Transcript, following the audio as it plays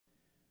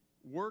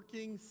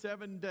working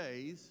 7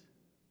 days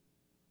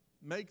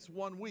makes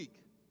 1 week.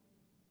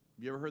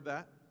 Have you ever heard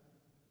that?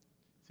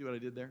 See what I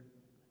did there?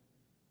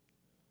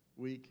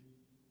 Week.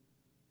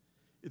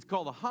 It's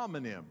called a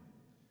homonym.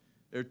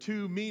 There are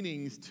two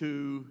meanings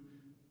to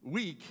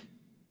week.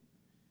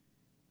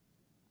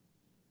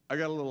 I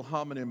got a little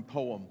homonym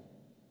poem.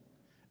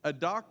 A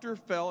doctor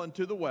fell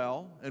into the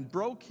well and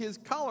broke his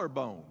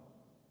collarbone.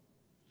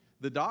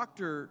 The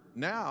doctor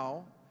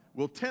now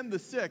will tend the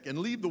sick and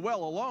leave the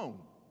well alone.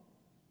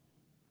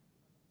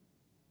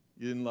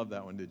 You didn't love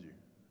that one, did you?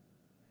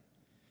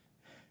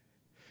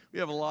 We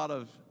have a lot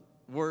of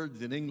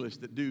words in English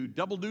that do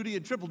double duty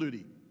and triple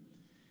duty.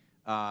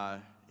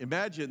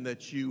 Imagine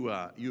that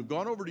you've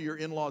gone over to your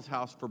in-laws'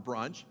 house for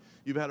brunch.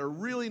 You've had a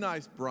really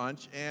nice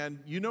brunch, and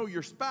you know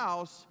your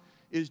spouse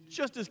is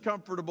just as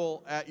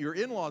comfortable at your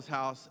in-laws'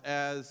 house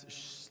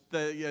as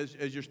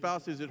your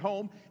spouse is at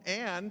home,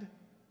 and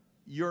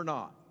you're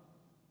not.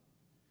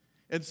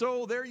 And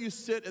so there you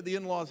sit at the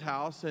in-laws'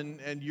 house,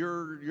 and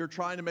you're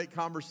trying to make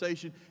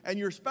conversation, and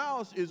your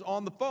spouse is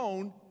on the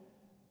phone,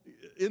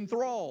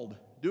 enthralled,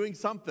 doing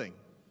something.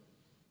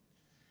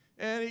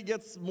 And it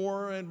gets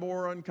more and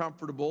more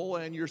uncomfortable,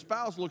 and your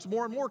spouse looks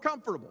more and more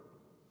comfortable.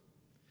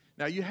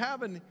 Now, you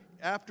have an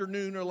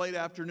afternoon or late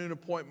afternoon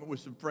appointment with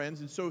some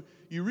friends, and so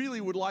you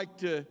really would like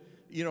to,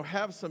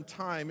 have some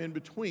time in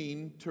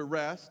between to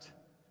rest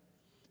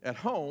at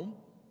home.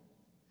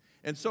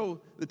 And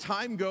so the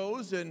time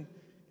goes, and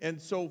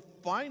so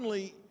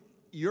finally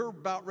you're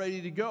about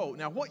ready to go.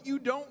 Now, what you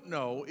don't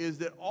know is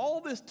that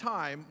all this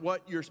time,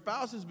 what your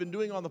spouse has been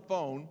doing on the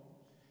phone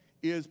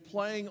is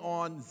playing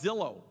on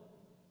Zillow.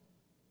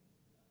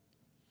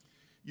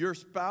 Your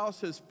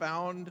spouse has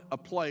found a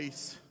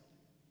place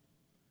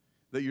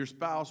that your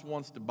spouse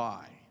wants to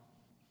buy.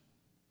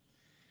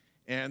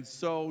 And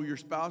so your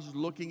spouse is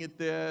looking at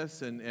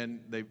this,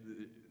 and they've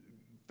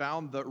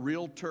found the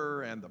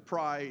realtor and the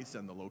price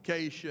and the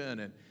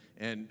location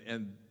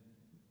and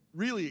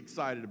really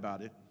excited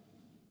about it.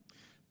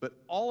 But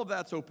all of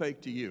that's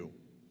opaque to you.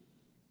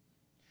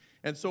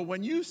 And so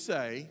when you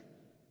say,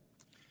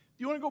 do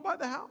you want to go buy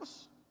the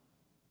house?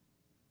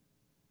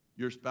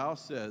 Your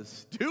spouse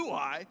says, do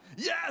I?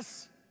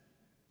 Yes!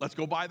 Let's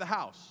go buy the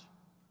house.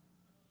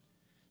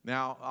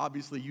 Now,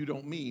 obviously, you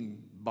don't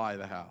mean buy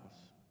the house.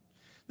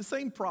 The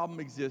same problem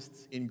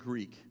exists in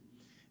Greek.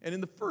 And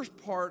in the first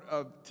part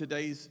of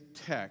today's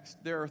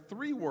text, there are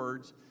 3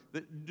 words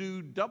that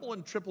do double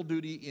and triple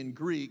duty in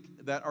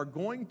Greek that are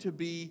going to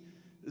be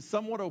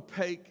somewhat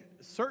opaque,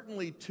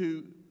 certainly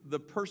to the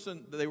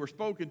person that they were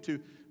spoken to,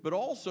 but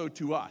also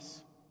to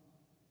us.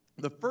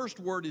 The first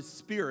word is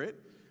spirit,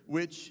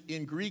 which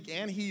in Greek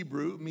and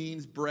Hebrew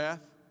means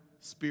breath,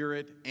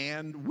 spirit,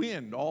 and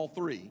wind, all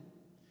 3.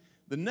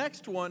 The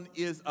next one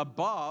is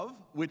above,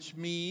 which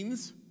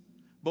means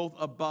both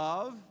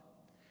above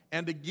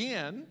and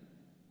again,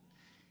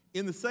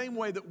 in the same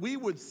way that we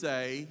would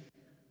say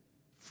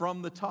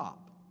from the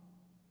top.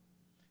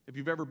 If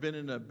you've ever been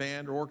in a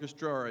band or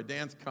orchestra or a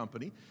dance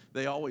company,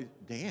 they always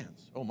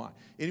dance. Oh my.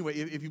 Anyway,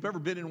 if you've ever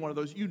been in one of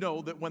those, you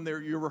know that when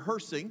you're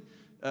rehearsing,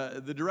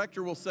 the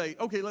director will say,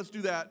 okay, let's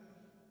do that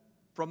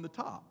from the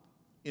top.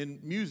 In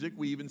music,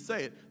 we even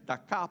say it, da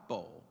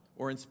capo,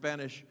 or in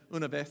Spanish,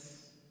 una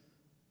vez,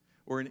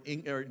 or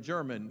in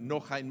German,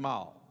 noch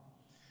einmal.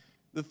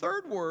 The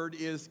third word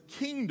is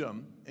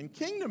kingdom, and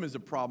kingdom is a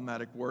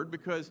problematic word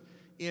because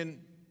in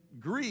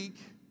Greek,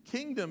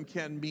 kingdom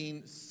can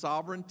mean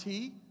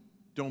sovereignty,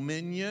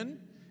 dominion,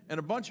 and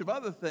a bunch of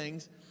other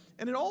things,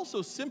 and it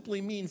also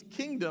simply means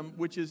kingdom,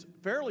 which is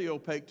fairly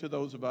opaque to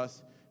those of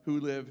us who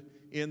live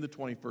in the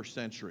 21st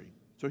century.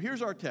 So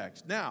here's our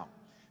text. Now,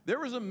 there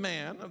was a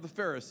man of the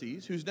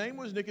Pharisees whose name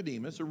was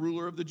Nicodemus, a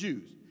ruler of the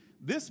Jews.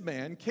 This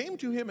man came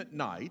to him at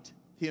night,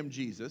 him,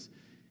 Jesus,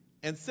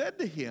 and said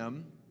to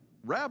him,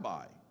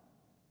 Rabbi,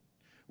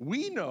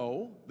 we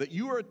know that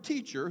you are a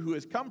teacher who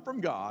has come from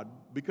God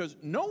because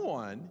no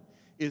one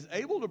is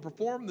able to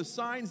perform the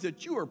signs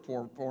that you are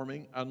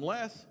performing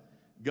unless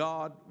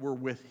God were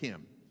with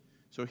him.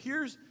 So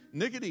here's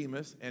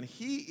Nicodemus, and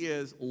he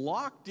is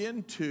locked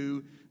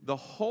into the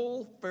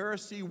whole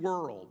Pharisee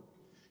world.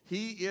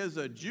 He is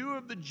a Jew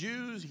of the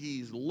Jews.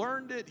 He's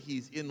learned it.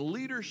 He's in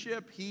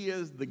leadership. He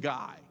is the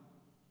guy.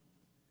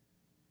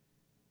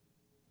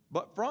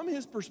 But from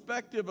his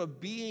perspective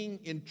of being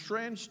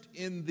entrenched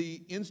in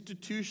the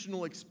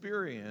institutional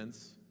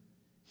experience,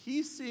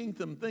 he's seeing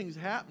some things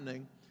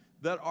happening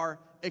that are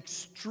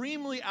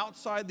extremely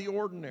outside the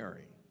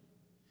ordinary.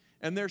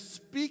 And they're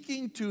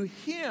speaking to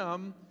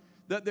him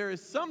that there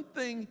is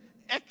something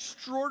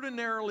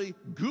extraordinarily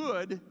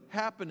good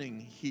happening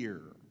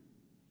here.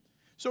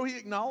 So he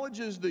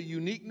acknowledges the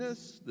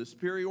uniqueness, the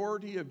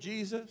superiority of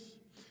Jesus.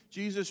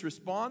 Jesus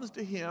responds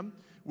to him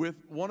with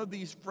one of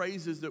these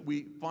phrases that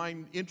we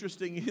find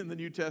interesting in the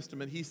New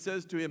Testament. He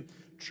says to him,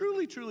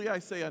 truly, truly, I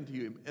say unto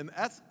you. And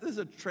this is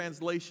a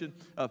translation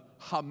of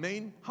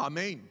hamen,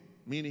 hamen,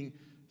 meaning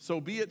so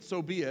be it,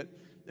 so be it.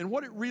 And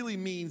what it really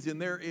means in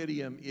their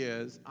idiom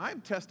is,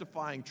 I'm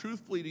testifying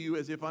truthfully to you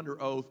as if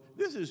under oath.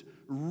 This is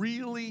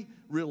really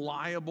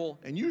reliable,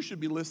 and you should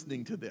be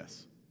listening to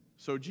this.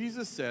 So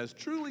Jesus says,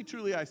 truly,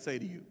 truly, I say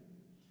to you,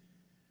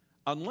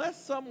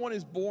 unless someone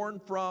is born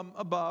from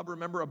above,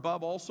 remember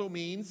above also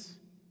means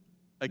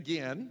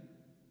again,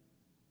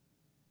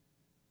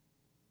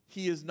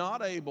 he is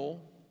not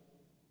able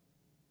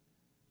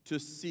to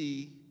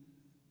see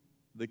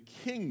the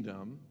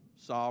kingdom,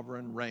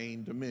 sovereign,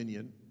 reign,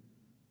 dominion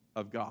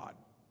of God.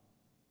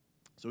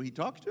 So he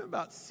talks to him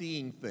about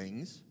seeing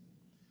things.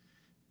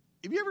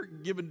 Have you ever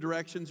given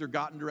directions or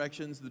gotten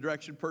directions? The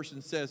direction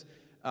person says,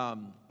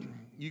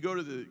 you go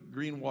to the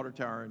green water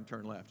tower and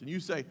turn left. And you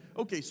say,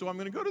 okay, so I'm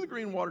going to go to the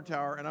green water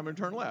tower and I'm going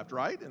to turn left,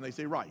 right? And they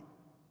say, right.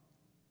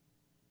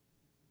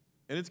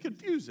 And it's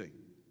confusing.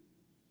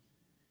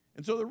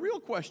 And so the real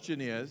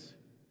question is,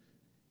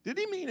 did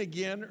he mean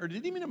again or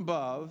did he mean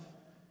above?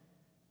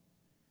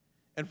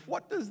 And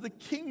what does the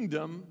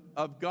kingdom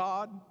of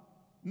God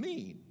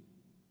mean?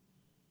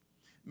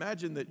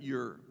 Imagine that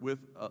you're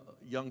with a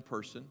young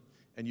person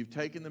and you've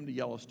taken them to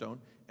Yellowstone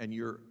and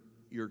you're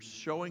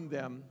showing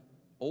them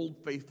Old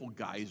Faithful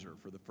Geyser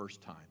for the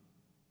first time.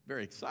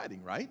 Very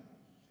exciting, right?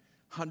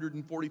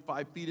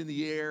 145 feet in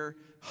the air,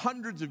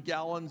 hundreds of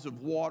gallons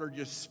of water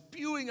just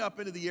spewing up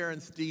into the air in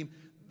steam.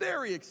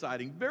 Very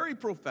exciting, very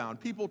profound.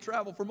 People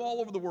travel from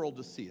all over the world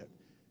to see it.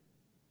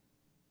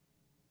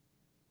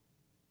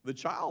 The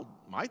child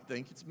might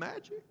think it's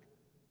magic,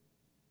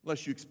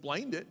 unless you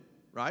explained it,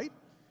 right?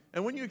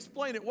 And when you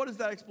explain it, what does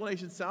that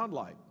explanation sound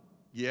like?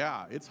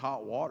 Yeah, it's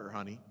hot water,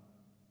 honey.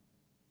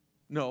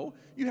 No,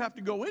 you have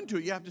to go into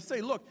it. You have to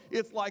say, look,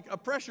 it's like a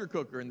pressure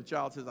cooker. And the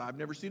child says, I've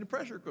never seen a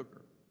pressure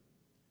cooker.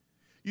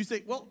 You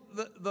say, well,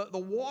 the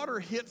water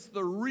hits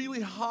the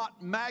really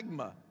hot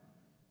magma.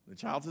 The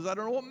child says, I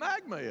don't know what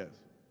magma is.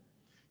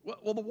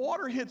 Well, the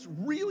water hits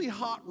really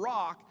hot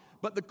rock,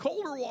 but the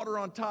colder water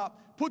on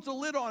top puts a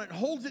lid on it,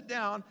 holds it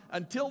down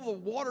until the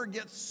water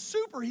gets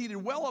superheated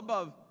well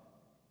above.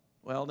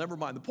 Well, never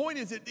mind. The point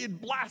is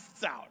it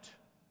blasts out.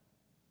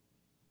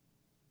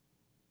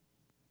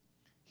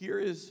 Here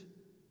is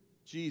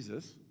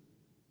Jesus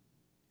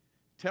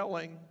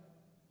telling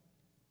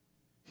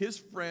his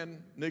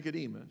friend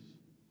Nicodemus,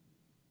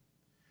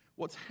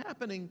 what's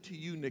happening to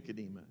you,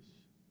 Nicodemus,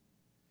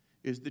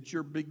 is that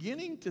you're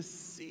beginning to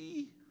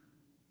see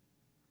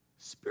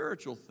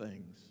spiritual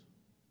things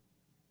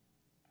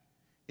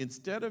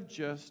instead of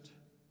just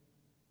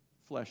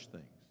flesh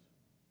things.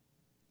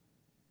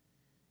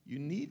 You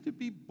need to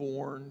be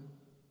born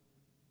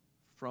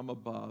from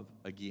above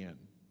again.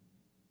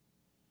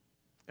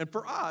 And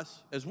for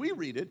us, as we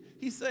read it,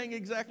 he's saying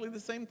exactly the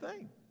same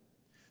thing.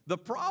 The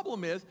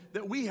problem is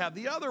that we have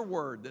the other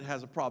word that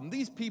has a problem.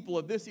 These people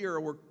of this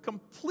era were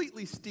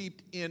completely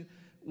steeped in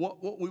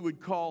what we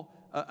would call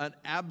an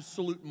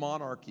absolute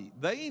monarchy.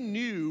 They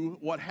knew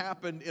what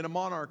happened in a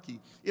monarchy.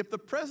 If the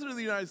President of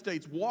the United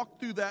States walked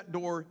through that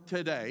door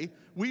today,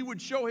 we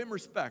would show him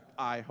respect,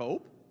 I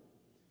hope.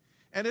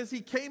 And as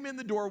he came in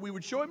the door, we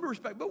would show him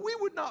respect, but we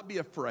would not be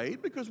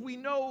afraid because we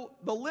know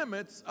the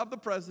limits of the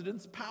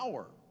president's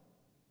power.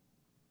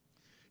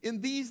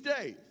 In these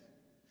days,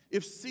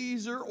 if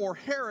Caesar or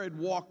Herod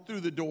walked through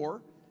the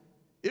door,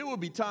 it would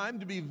be time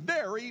to be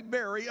very,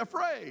 very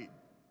afraid.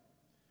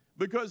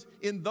 Because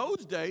in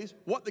those days,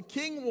 what the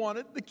king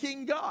wanted, the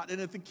king got.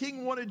 And if the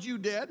king wanted you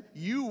dead,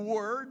 you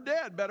were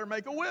dead. Better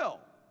make a will.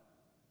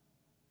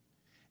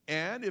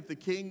 And if the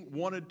king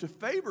wanted to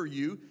favor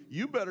you,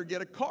 you better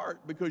get a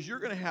cart because you're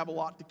going to have a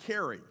lot to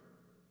carry.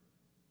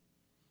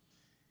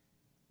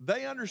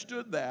 They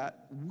understood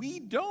that. We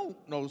don't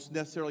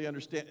necessarily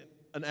understand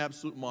an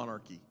absolute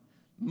monarchy.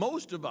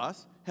 Most of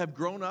us have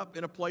grown up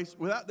in a place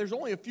without, there's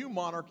only a few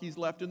monarchies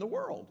left in the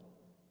world.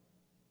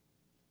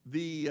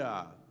 The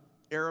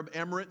Arab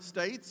Emirate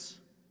states,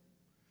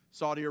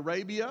 Saudi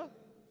Arabia,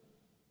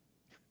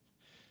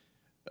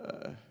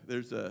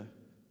 there's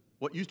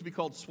what used to be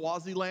called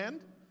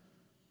Swaziland,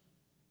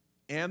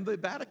 and the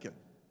Vatican.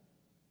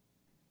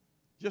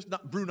 Just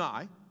not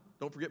Brunei,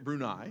 don't forget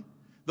Brunei.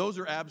 Those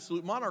are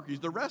absolute monarchies.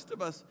 The rest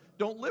of us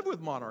don't live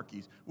with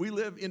monarchies. We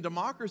live in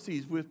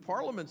democracies with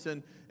parliaments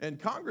and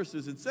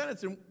congresses and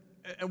senates, and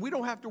we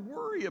don't have to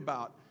worry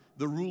about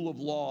the rule of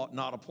law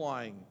not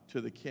applying to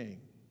the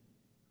king.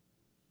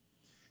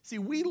 See,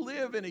 we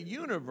live in a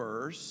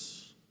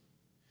universe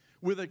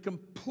with a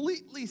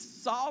completely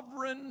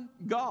sovereign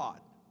God.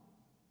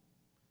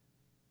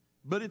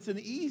 But it's an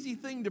easy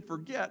thing to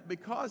forget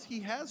because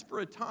he has for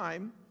a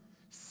time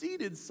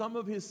ceded some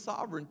of his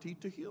sovereignty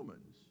to humans.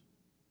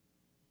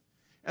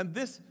 And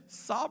this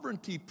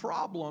sovereignty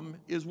problem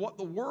is what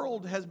the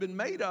world has been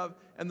made of,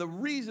 and the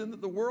reason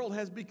that the world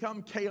has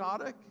become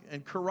chaotic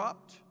and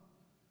corrupt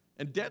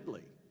and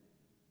deadly.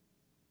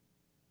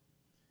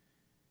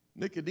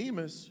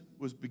 Nicodemus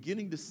was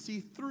beginning to see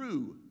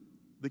through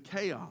the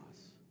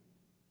chaos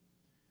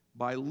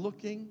by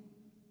looking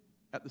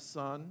at the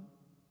Son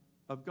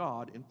of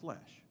God in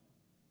flesh.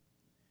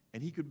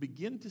 And he could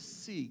begin to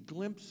see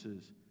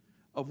glimpses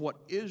of what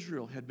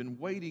Israel had been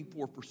waiting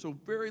for so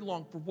very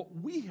long, for what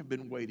we have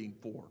been waiting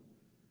for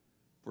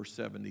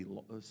 70,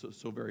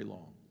 so very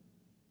long.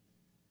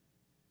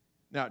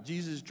 Now,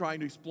 Jesus is trying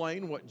to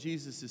explain what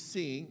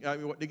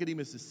what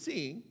Nicodemus is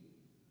seeing.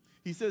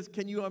 He says,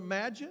 can you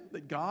imagine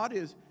that God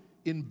is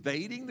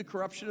invading the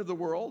corruption of the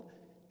world?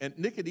 And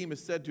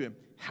Nicodemus said to him,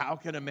 how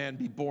can a man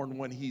be born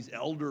when he's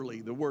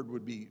elderly? The word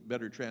would be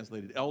better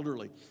translated,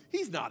 elderly.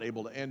 He's not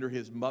able to enter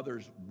his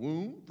mother's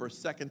womb for a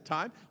second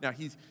time. Now,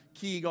 he's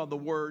keying on the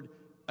word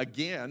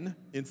again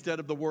instead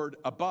of the word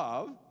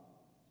above.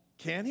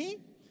 Can he?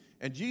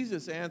 And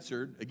Jesus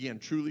answered, again,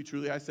 truly,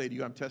 truly, I say to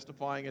you, I'm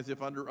testifying as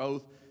if under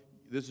oath.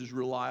 This is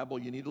reliable.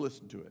 You need to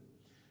listen to it.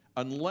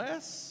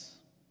 Unless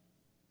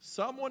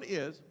someone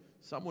is,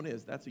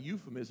 that's a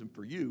euphemism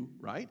for you,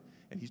 right?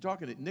 And he's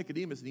talking to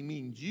Nicodemus, and he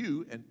means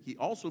you, and he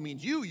also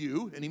means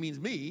you, and he means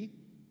me.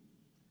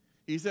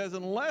 He says,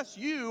 unless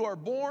you are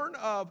born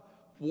of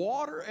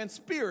water and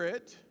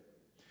spirit,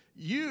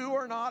 you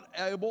are not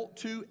able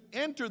to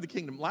enter the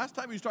kingdom. Last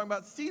time he was talking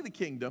about see the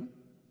kingdom,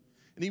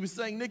 and he was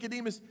saying,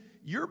 Nicodemus,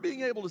 you're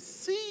being able to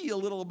see a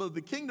little bit of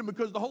the kingdom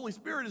because the Holy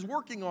Spirit is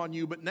working on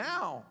you. But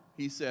now,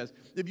 he says,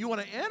 if you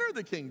want to enter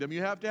the kingdom,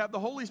 you have to have the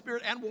Holy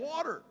Spirit and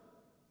water.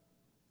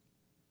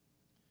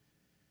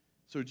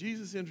 So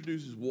Jesus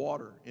introduces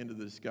water into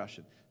the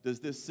discussion. Does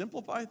this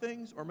simplify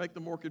things or make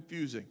them more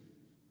confusing?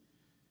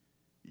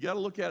 You got to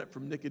look at it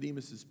from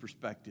Nicodemus'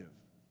 perspective.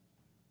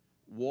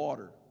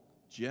 Water,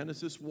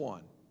 Genesis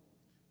 1.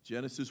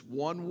 Genesis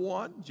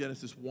 1:1,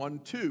 Genesis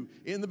 1:2.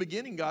 In the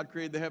beginning, God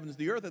created the heavens and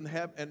the earth,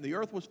 and the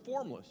earth was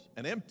formless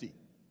and empty.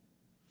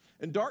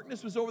 And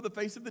darkness was over the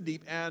face of the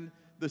deep, and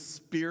the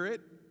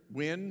spirit,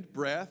 wind,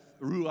 breath,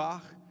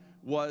 ruach,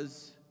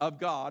 of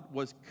God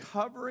was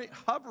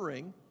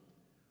hovering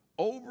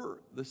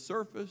over the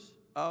surface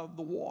of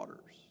the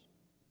waters.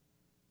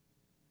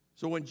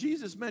 So when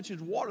Jesus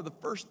mentions water, the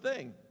first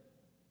thing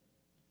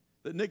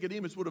that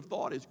Nicodemus would have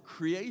thought is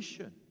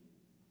creation,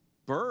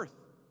 birth,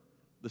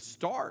 the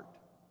start.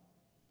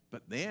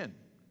 But then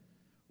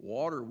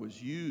water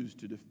was used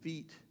to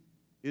defeat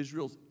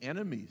Israel's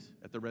enemies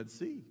at the Red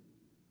Sea.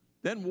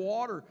 Then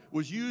water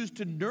was used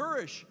to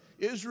nourish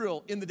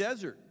Israel in the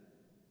desert.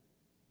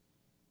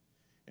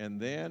 And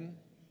then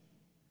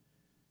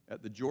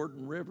at the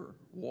Jordan River,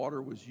 water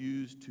was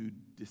used to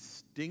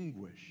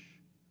distinguish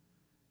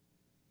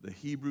the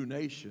Hebrew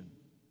nation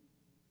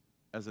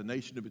as a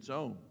nation of its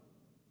own,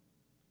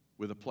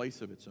 with a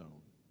place of its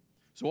own.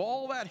 So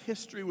all that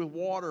history with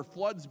water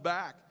floods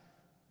back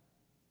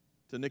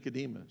to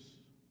Nicodemus.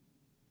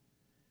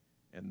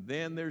 And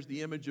then there's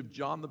the image of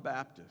John the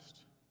Baptist.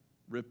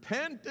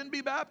 Repent and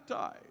be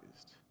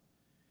baptized.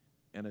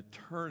 And a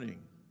turning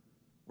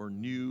or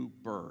new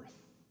birth.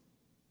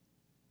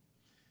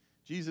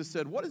 Jesus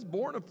said, what is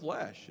born of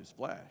flesh is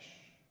flesh.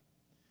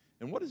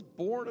 And what is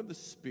born of the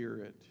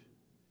Spirit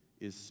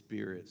is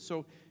spirit.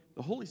 So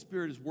the Holy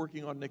Spirit is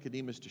working on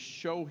Nicodemus to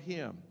show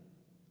him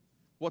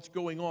what's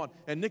going on.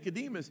 And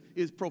Nicodemus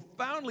is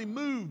profoundly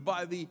moved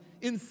by the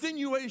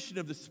insinuation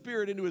of the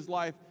Spirit into his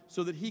life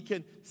so that he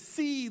can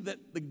see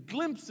that the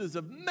glimpses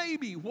of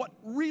maybe what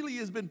really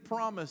has been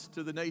promised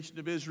to the nation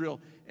of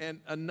Israel, and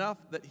enough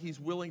that he's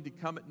willing to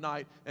come at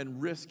night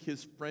and risk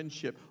his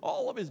friendship.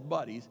 All of his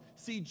buddies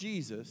see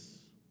Jesus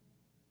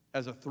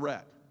as a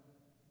threat.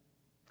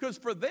 Because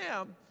for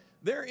them,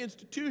 they're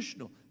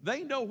institutional.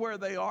 They know where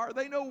they are.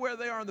 They know where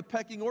they are in the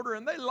pecking order,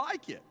 and they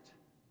like it.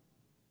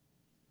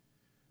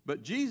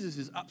 But Jesus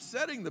is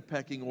upsetting the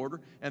pecking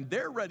order, and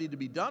they're ready to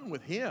be done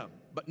with him.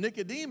 But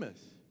Nicodemus,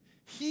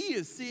 he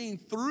is seeing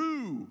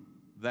through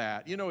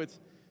that. You know, it's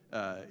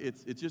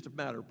just a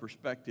matter of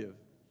perspective.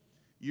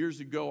 Years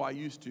ago, I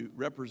used to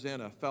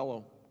represent a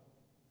fellow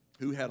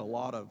who had a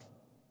lot of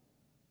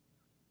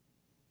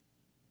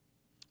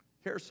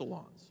hair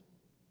salons.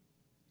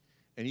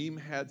 And he even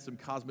had some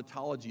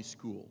cosmetology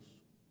schools.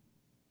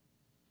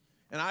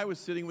 And I was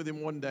sitting with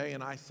him one day,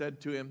 and I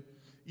said to him,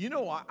 you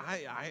know,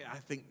 I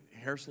think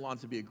hair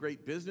salons would be a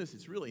great business.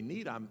 It's really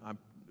neat. I'm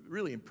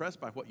really impressed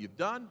by what you've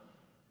done.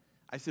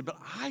 I said, but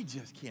I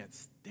just can't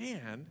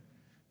stand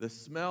the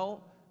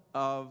smell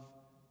of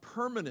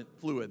permanent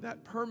fluid.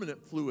 That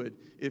permanent fluid,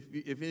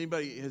 if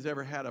anybody has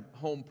ever had a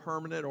home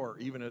permanent or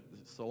even a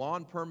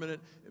salon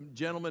permanent,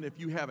 gentlemen, if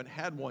you haven't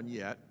had one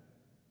yet,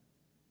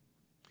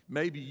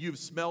 maybe you've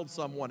smelled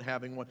someone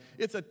having one.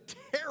 It's a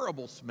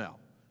terrible smell.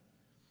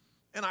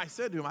 And I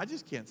said to him, I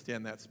just can't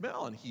stand that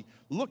smell. And he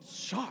looked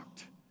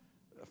shocked,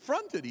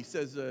 affronted. He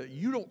says,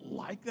 you don't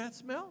like that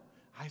smell?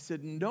 I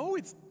said, no,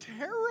 it's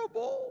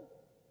terrible.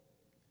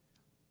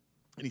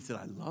 And he said,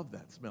 I love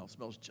that smell. It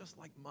smells just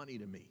like money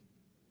to me.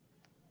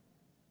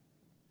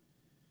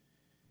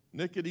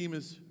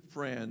 Nicodemus'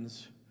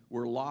 friends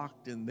were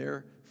locked in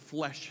their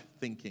flesh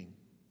thinking.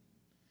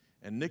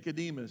 And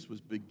Nicodemus was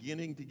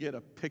beginning to get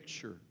a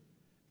picture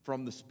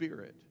from the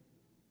Spirit.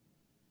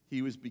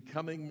 He was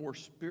becoming more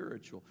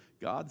spiritual.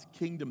 God's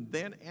kingdom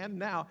then and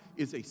now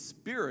is a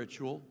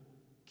spiritual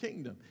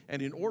kingdom.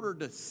 And in order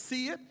to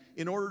see it,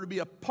 in order to be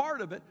a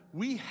part of it,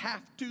 we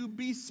have to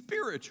be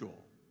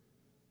spiritual.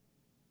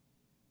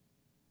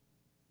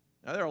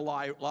 Now, there are a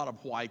lot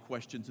of why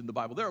questions in the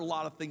Bible. There are a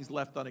lot of things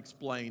left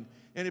unexplained.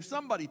 And if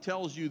somebody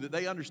tells you that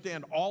they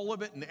understand all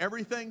of it and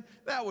everything,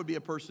 that would be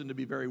a person to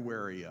be very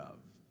wary of.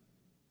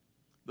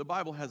 The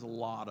Bible has a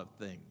lot of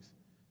things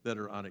that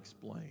are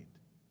unexplained.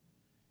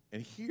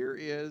 And here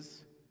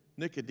is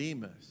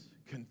Nicodemus,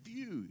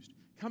 confused,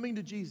 coming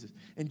to Jesus.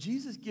 And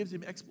Jesus gives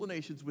him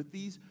explanations with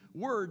these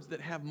words that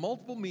have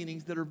multiple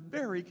meanings that are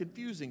very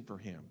confusing for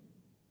him.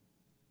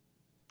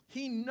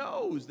 He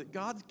knows that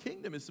God's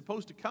kingdom is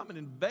supposed to come and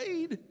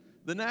invade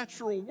the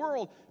natural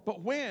world,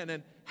 but when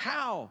and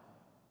how?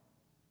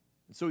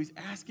 And so he's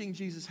asking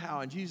Jesus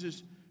how, and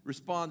Jesus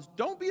responds,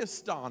 "Don't be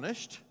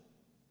astonished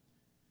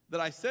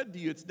that I said to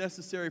you it's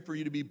necessary for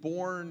you to be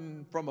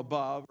born from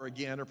above or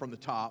again or from the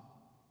top.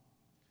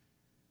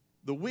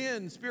 The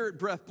wind, spirit,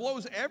 breath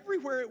blows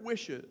everywhere it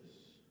wishes.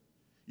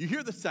 You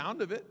hear the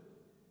sound of it,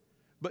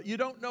 but you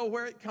don't know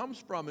where it comes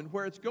from and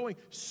where it's going.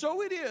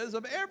 So it is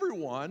of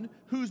everyone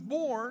who's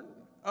born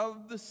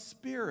of the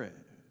Spirit."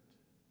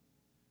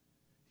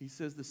 He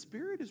says the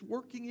Spirit is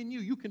working in you.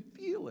 You can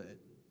feel it.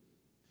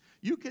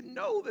 You can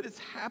know that it's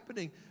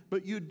happening,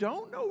 but you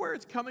don't know where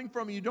it's coming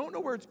from. You don't know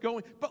where it's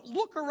going. But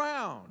look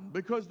around,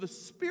 because the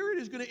Spirit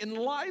is going to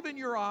enliven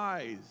your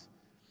eyes.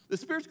 The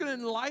Spirit's going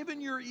to enliven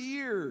your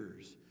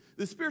ears.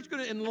 The Spirit's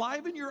going to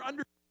enliven your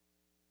understanding.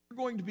 You're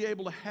going to be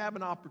able to have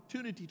an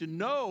opportunity to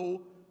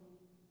know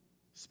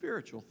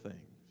spiritual things.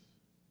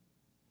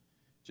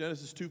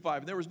 Genesis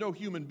 2:5, "And there was no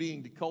human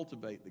being to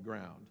cultivate the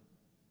ground,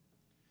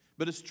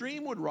 but a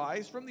stream would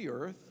rise from the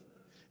earth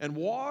and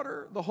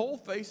water the whole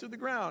face of the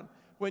ground.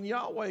 When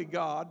Yahweh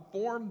God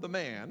formed the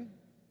man,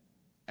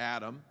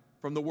 Adam,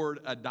 from the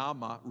word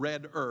Adama,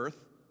 red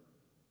earth,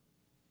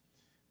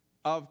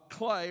 of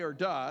clay or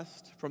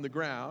dust from the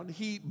ground,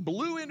 he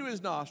blew into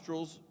his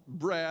nostrils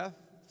breath,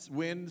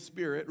 wind,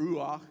 spirit,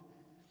 ruach,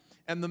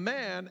 and the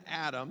man,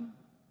 Adam,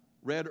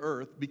 red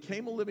earth,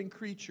 became a living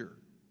creature."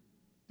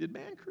 Did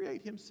man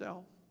create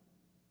himself?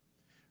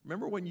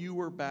 Remember when you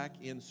were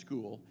back in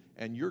school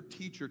and your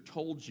teacher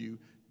told you,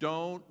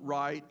 don't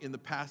write in the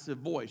passive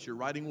voice. Your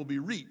writing will be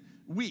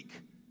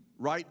weak.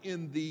 Write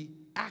in the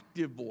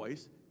active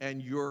voice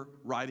and your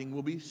writing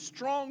will be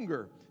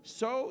stronger.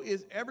 So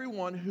is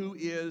everyone who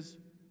is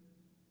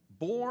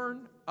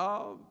born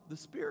of the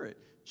Spirit.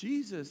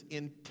 Jesus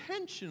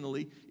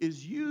intentionally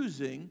is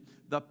using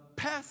the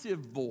passive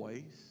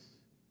voice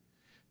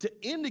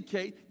to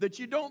indicate that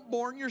you don't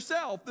born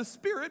yourself. The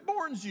Spirit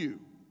borns you.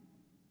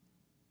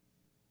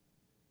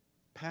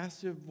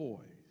 Passive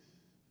voice.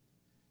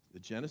 The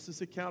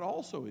Genesis account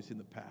also is in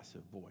the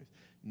passive voice.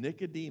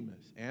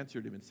 Nicodemus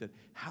answered him and said,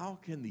 "How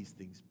can these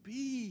things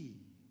be?"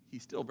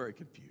 He's still very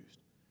confused.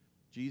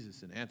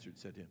 Jesus answered,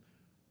 said to him,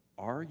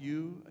 "Are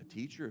you a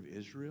teacher of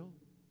Israel,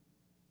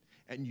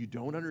 and you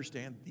don't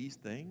understand these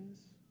things?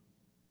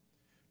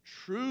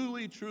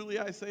 Truly, truly,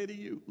 I say to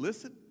you,"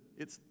 listen,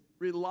 it's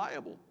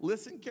reliable.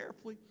 Listen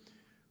carefully.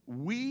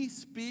 "We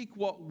speak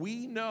what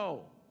we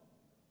know."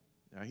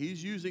 Now,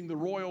 he's using the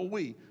royal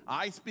we.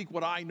 I speak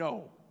what I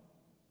know.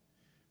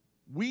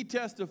 "We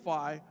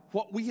testify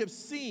what we have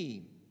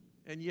seen,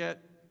 and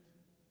yet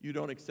you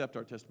don't accept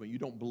our testimony. You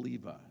don't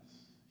believe us."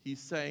 He's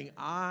saying,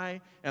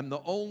 I am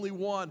the only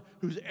one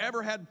who's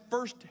ever had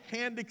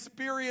first-hand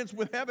experience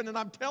with heaven, and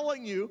I'm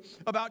telling you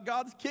about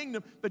God's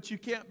kingdom, but you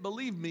can't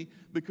believe me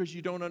because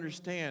you don't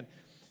understand.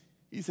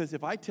 He says,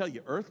 if I tell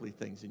you earthly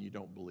things and you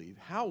don't believe,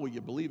 how will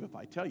you believe if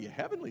I tell you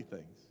heavenly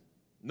things?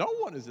 No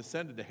one has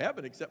ascended to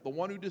heaven except the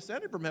one who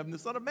descended from heaven, the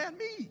Son of Man,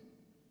 me.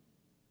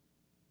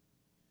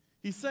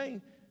 He's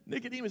saying,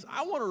 Nicodemus,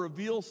 I want to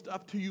reveal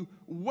stuff to you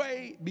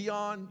way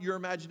beyond your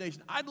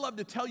imagination. I'd love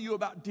to tell you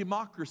about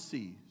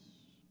democracies.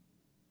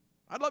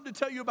 I'd love to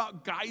tell you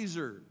about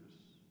geysers.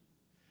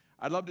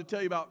 I'd love to tell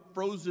you about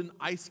frozen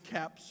ice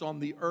caps on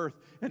the earth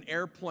and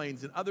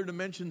airplanes and other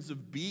dimensions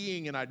of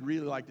being, and I'd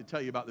really like to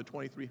tell you about the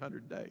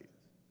 2300 days.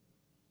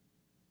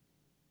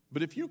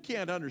 But if you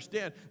can't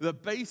understand the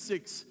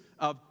basics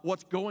of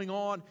what's going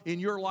on in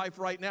your life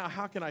right now,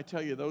 how can I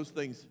tell you those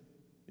things?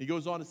 He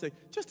goes on to say,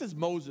 just as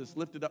Moses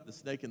lifted up the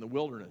snake in the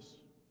wilderness,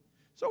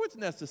 so it's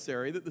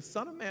necessary that the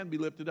Son of Man be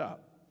lifted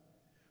up,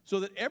 so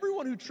that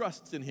everyone who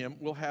trusts in him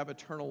will have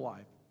eternal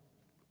life.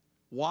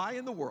 Why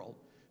in the world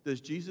does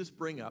Jesus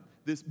bring up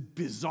this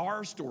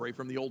bizarre story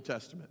from the Old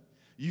Testament?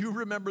 You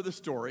remember the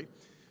story.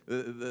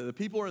 The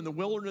people are in the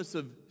wilderness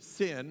of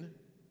sin.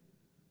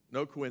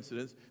 No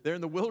coincidence. They're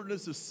in the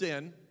wilderness of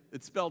sin.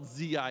 It's spelled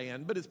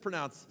Z-I-N, but it's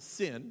pronounced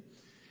sin.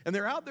 And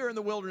they're out there in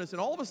the wilderness, and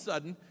all of a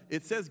sudden,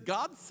 it says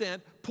God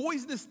sent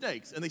poisonous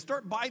snakes, and they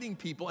start biting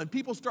people, and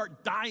people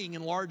start dying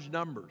in large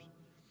numbers.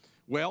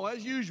 Well,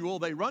 as usual,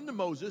 they run to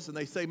Moses, and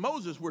they say,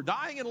 Moses, we're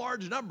dying in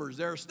large numbers.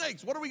 There are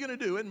snakes. What are we going to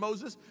do? And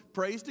Moses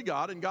prays to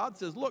God, and God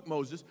says, look,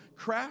 Moses,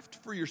 craft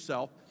for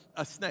yourself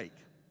a snake.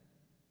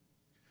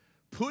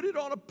 Put it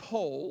on a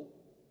pole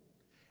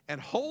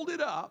and hold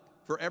it up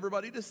for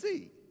everybody to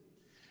see.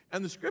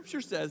 And the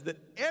scripture says that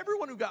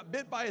everyone who got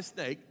bit by a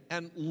snake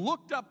and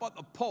looked up at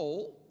the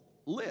pole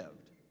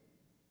lived.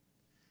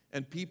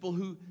 And people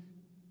who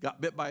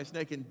got bit by a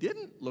snake and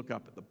didn't look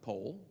up at the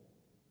pole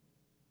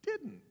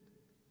didn't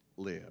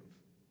live.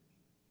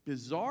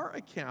 Bizarre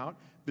account,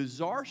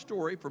 bizarre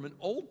story from an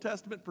Old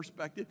Testament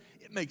perspective.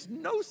 It makes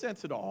no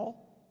sense at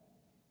all.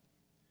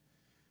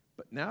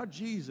 But now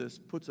Jesus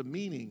puts a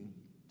meaning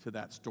to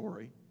that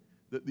story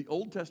that the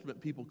Old Testament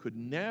people could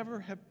never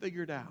have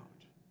figured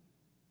out.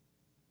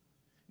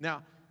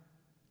 Now,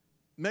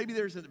 maybe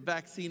there's a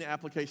vaccine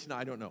application,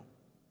 I don't know.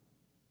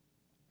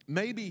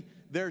 Maybe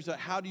there's a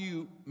how do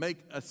you make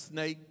a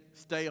snake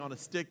stay on a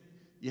stick?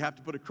 You have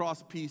to put a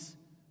cross piece.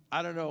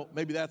 I don't know.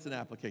 Maybe that's an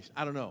application.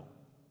 I don't know.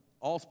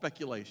 All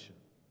speculation.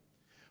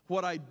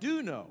 What I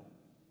do know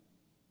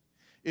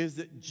is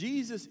that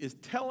Jesus is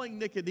telling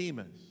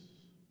Nicodemus,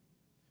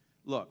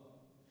 look,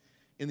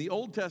 in the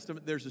Old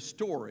Testament, there's a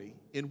story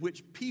in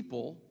which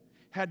people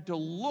had to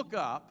look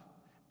up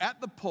at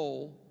the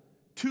pole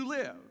to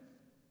live.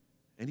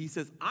 And he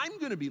says, I'm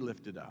going to be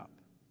lifted up.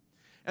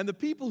 And the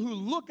people who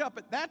look up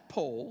at that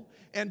pole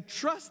and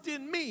trust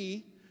in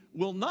me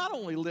will not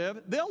only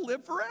live, they'll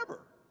live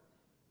forever.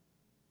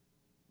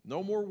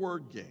 No more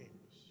word games.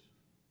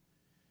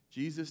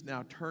 Jesus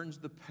now turns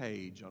the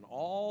page on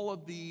all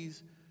of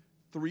these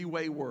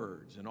three-way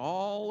words and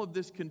all of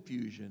this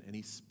confusion, and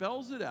he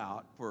spells it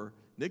out for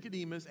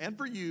Nicodemus and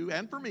for you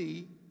and for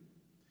me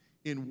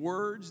in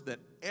words that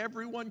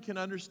everyone can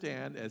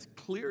understand, as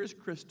clear as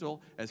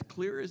crystal, as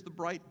clear as the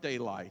bright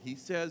daylight. He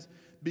says,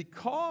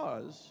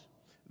 because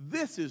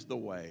this is the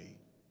way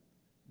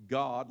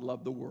God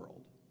loved the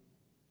world,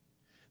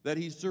 that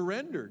he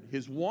surrendered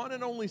his one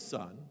and only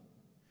Son,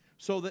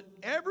 so that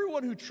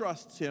everyone who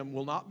trusts him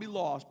will not be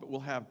lost, but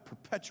will have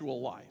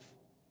perpetual life.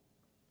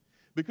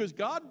 Because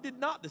God did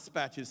not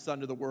dispatch his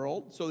Son to the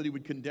world so that he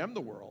would condemn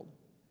the world,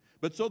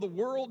 but so the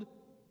world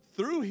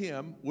through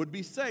him would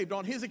be saved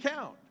on his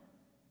account.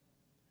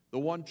 The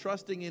one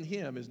trusting in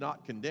him is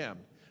not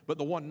condemned, but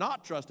the one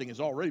not trusting has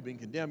already been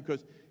condemned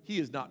because he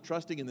is not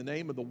trusting in the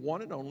name of the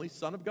one and only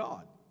Son of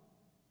God.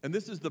 And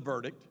this is the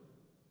verdict,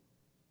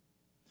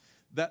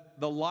 that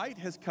the light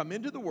has come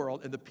into the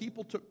world and the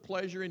people took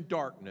pleasure in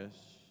darkness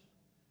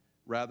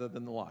rather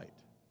than the light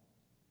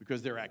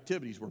because their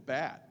activities were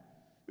bad.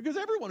 Because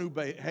everyone who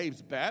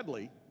behaves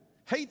badly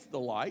hates the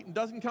light and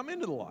doesn't come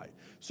into the light,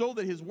 so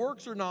that his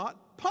works are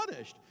not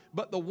punished.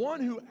 But the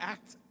one who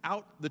acts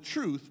out the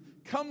truth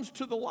comes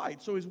to the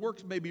light, so his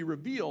works may be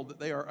revealed that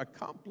they are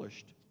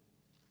accomplished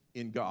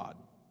in God.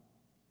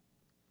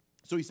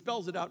 So he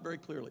spells it out very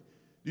clearly.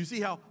 Do you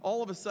see how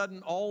all of a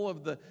sudden all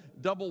of the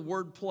double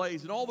word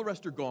plays and all the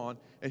rest are gone,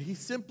 and he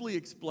simply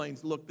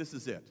explains, look, this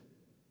is it.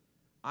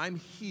 I'm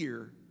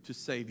here to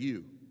save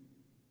you.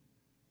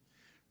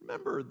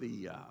 Remember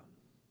the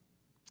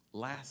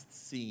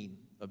last scene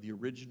of the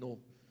original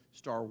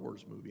Star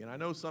Wars movie, and I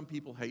know some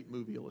people hate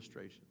movie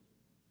illustrations.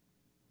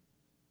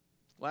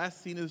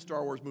 Last scene of the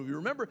Star Wars movie.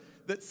 Remember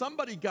that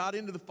somebody got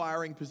into the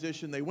firing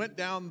position. They went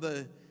down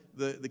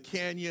the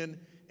canyon,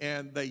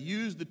 and they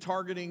used the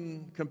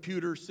targeting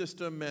computer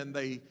system, and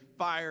they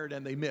fired,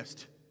 and they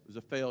missed. It was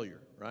a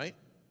failure, right?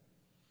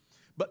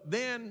 But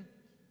then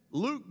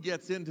Luke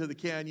gets into the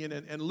canyon,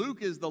 and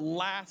Luke is the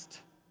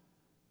last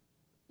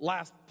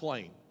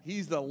plane.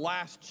 He's the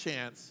last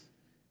chance,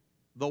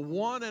 the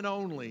one and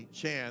only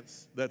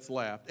chance that's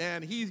left.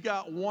 And he's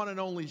got one and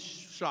only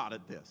shot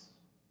at this.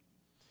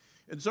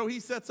 And so he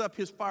sets up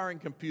his firing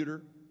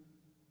computer,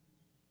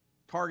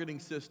 targeting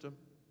system.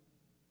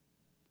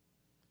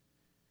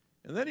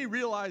 And then he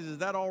realizes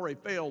that already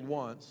failed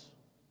once,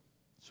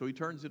 so he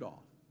turns it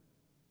off.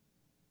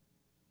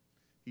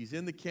 He's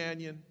in the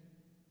canyon,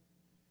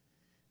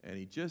 and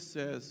he just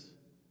says,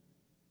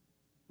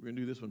 we're going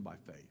to do this one by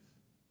faith.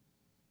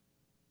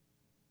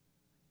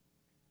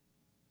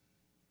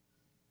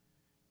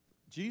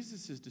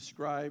 Jesus is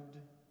described,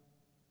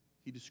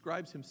 he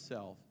describes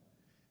himself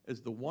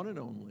as the one and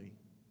only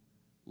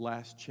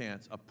last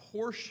chance, a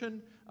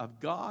portion of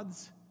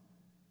God's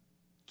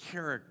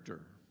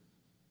character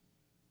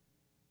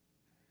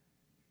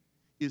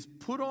is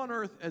put on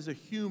earth as a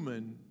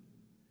human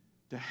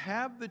to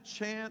have the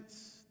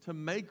chance to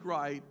make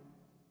right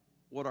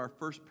what our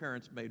first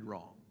parents made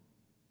wrong.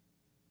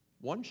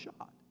 One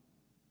shot.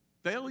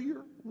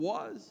 Failure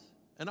was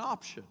an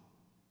option.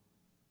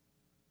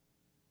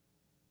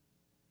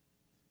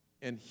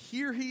 And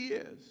here he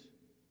is,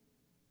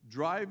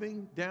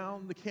 driving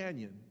down the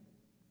canyon,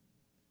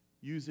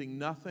 using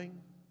nothing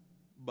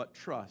but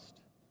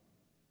trust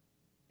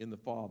in the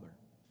Father.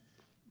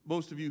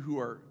 Most of you who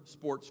are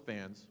sports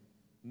fans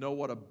know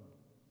what a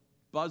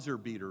buzzer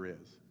beater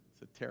is.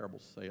 It's a terrible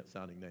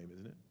sounding name,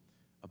 isn't it?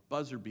 A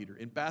buzzer beater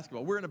in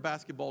basketball. We're in a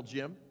basketball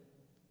gym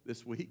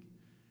this week.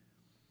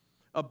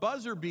 A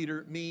buzzer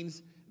beater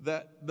means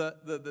that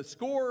the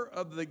score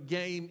of the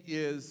game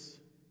is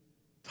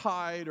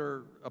tied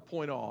or a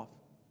point off.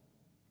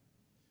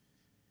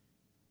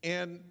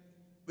 And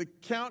the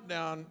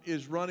countdown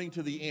is running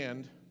to the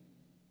end.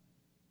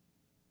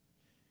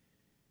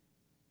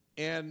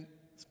 And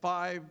it's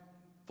 5,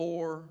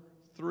 4,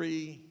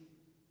 3.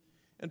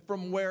 And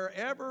from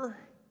wherever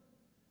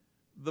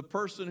the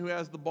person who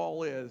has the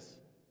ball is,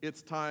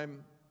 it's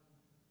time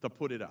to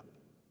put it up.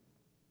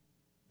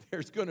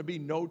 There's going to be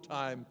no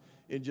time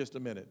in just a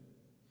minute.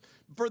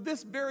 For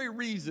this very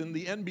reason,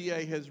 the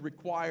NBA has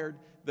required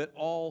that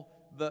all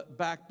the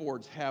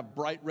backboards have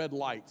bright red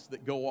lights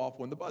that go off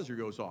when the buzzer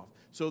goes off,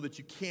 so that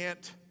you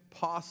can't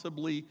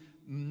possibly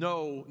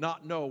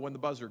not know when the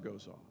buzzer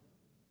goes off.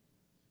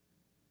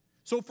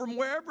 So from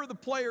wherever the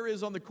player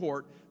is on the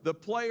court, the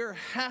player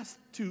has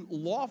to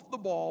loft the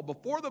ball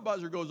before the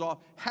buzzer goes off,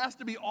 has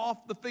to be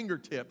off the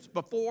fingertips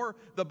before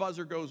the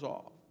buzzer goes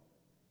off.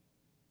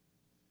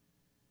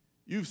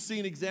 You've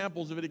seen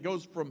examples of it. It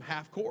goes from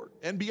half court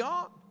and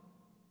beyond.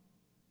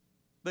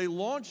 They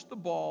launch the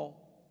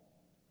ball,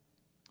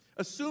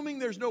 assuming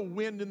there's no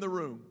wind in the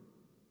room.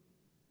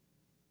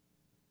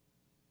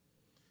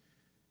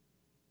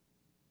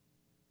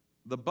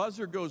 The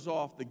buzzer goes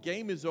off, the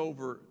game is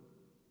over,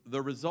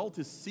 the result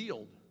is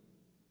sealed.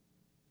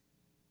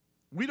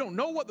 We don't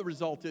know what the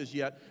result is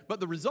yet, but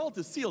the result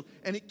is sealed,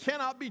 and it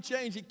cannot be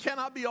changed, it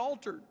cannot be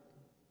altered.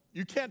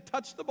 You can't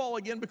touch the ball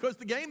again because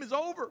the game is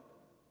over.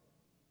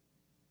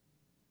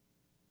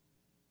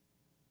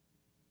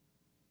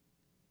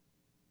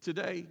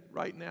 Today,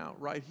 right now,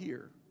 right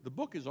here, the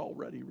book is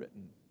already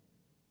written.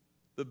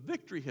 The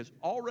victory has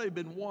already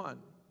been won.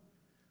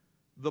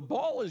 The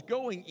ball is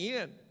going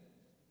in.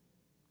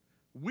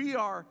 We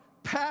are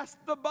past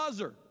the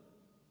buzzer.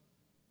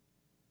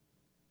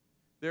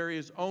 There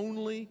is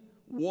only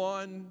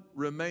one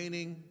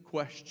remaining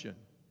question.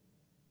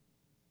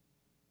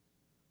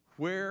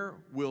 Where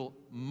will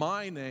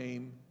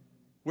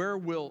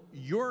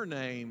your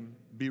name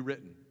be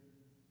written?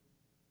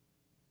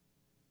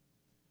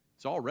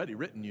 It's already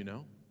written, you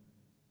know.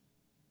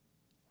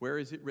 Where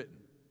is it written?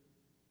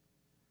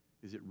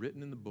 Is it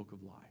written in the book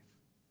of life?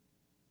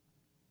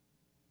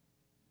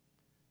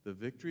 The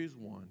victory is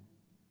won.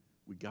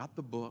 We got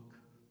the book,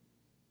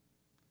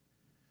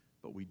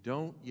 but we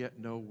don't yet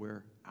know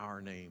where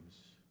our names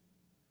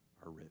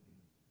are written.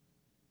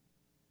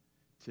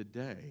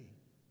 Today,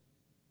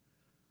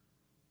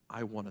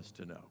 I want us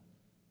to know.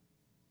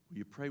 Will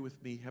you pray with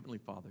me, Heavenly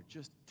Father,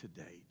 just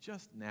today,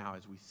 just now,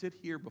 as we sit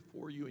here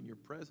before you in your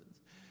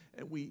presence,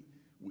 and we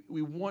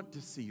want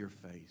to see your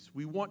face.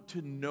 We want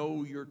to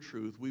know your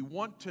truth. We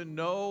want to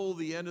know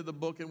the end of the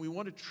book, and we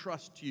want to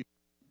trust you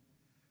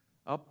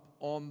up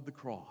on the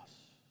cross.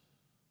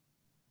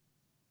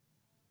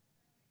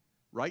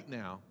 Right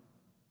now,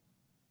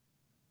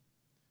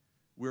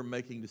 we're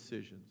making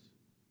decisions.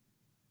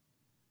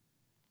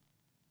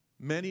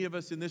 Many of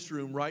us in this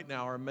room right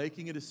now are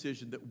making a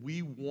decision that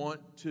we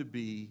want to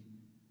be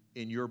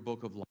in your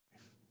book of life.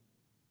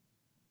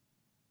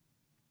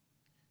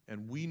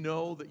 And we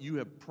know that you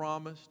have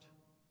promised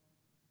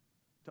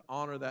to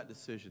honor that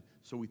decision.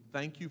 So we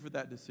thank you for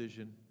that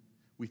decision.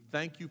 We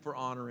thank you for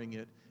honoring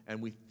it.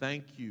 And we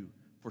thank you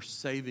for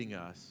saving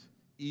us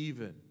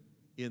even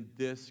in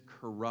this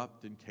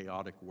corrupt and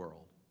chaotic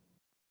world.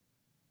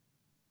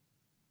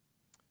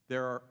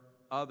 There are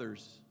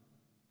others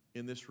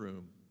in this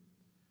room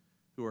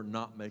who are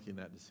not making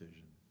that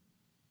decision.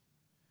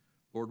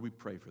 Lord, we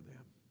pray for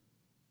them.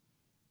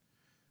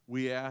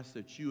 We ask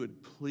that you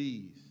would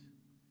please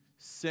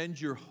send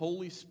your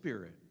Holy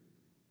Spirit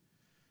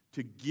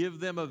to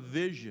give them a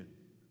vision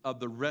of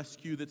the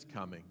rescue that's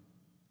coming,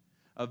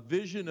 a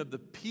vision of the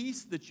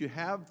peace that you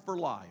have for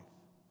life,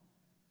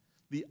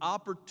 the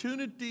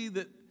opportunity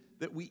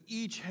that we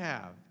each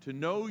have to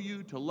know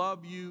you, to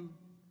love you,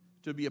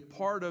 to be a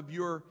part of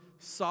your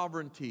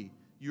sovereignty,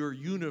 your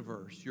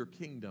universe, your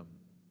kingdom,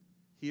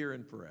 here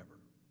and forever.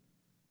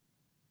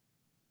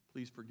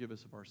 Please forgive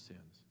us of our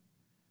sins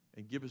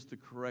and give us the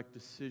correct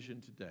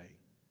decision today,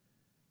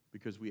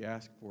 because we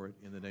ask for it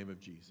in the name of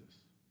Jesus.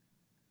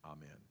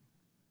 Amen.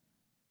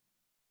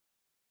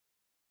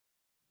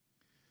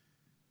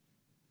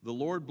 The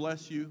Lord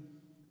bless you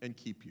and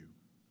keep you.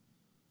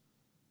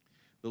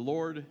 The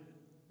Lord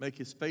make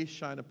his face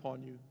shine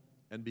upon you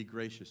and be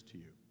gracious to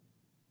you.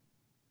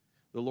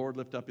 The Lord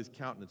lift up his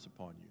countenance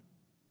upon you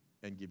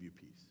and give you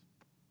peace.